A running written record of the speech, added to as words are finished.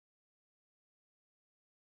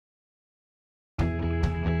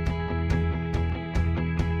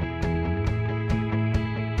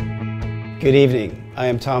Good evening. I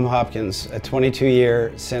am Tom Hopkins, a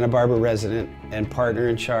 22-year Santa Barbara resident and partner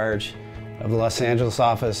in charge of the Los Angeles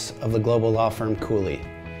office of the global law firm Cooley.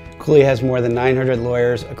 Cooley has more than 900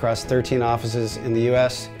 lawyers across 13 offices in the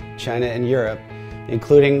US, China, and Europe,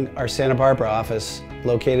 including our Santa Barbara office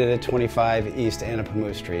located at 25 East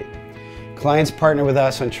Anapamu Street. Clients partner with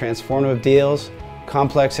us on transformative deals,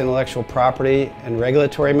 complex intellectual property and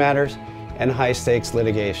regulatory matters, and high-stakes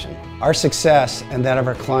litigation. Our success and that of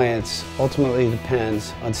our clients ultimately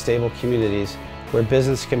depends on stable communities where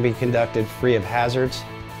business can be conducted free of hazards,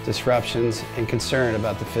 disruptions, and concern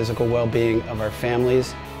about the physical well-being of our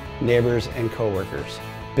families, neighbors, and coworkers.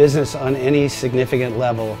 Business on any significant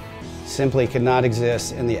level simply cannot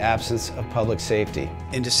exist in the absence of public safety.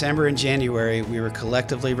 In December and January, we were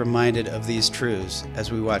collectively reminded of these truths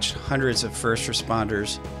as we watched hundreds of first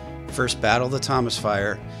responders first battle the Thomas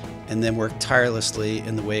Fire and then work tirelessly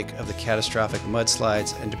in the wake of the catastrophic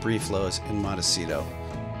mudslides and debris flows in Montecito.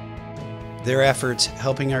 Their efforts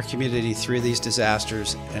helping our community through these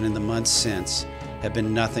disasters and in the months since have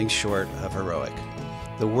been nothing short of heroic.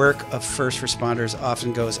 The work of first responders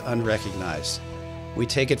often goes unrecognized. We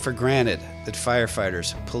take it for granted that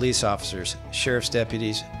firefighters, police officers, sheriff's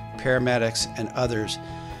deputies, paramedics, and others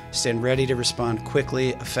stand ready to respond quickly,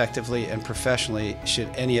 effectively, and professionally should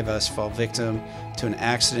any of us fall victim to an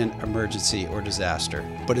accident, emergency, or disaster.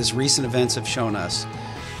 But as recent events have shown us,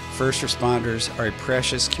 first responders are a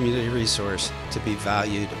precious community resource to be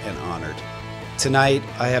valued and honored. Tonight,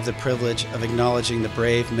 I have the privilege of acknowledging the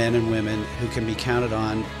brave men and women who can be counted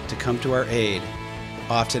on to come to our aid,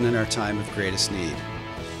 often in our time of greatest need.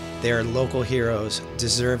 They are local heroes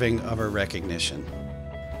deserving of our recognition.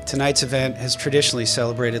 Tonight's event has traditionally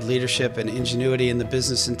celebrated leadership and ingenuity in the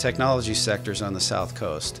business and technology sectors on the South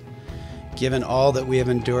Coast. Given all that we have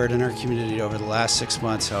endured in our community over the last 6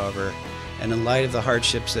 months, however, and in light of the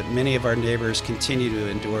hardships that many of our neighbors continue to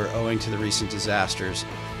endure owing to the recent disasters,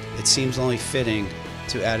 it seems only fitting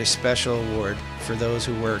to add a special award for those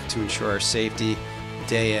who work to ensure our safety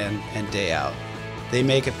day in and day out. They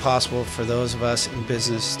make it possible for those of us in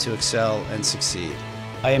business to excel and succeed.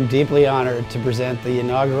 I am deeply honored to present the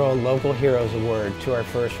inaugural Local Heroes Award to our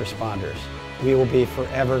first responders. We will be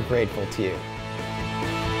forever grateful to you.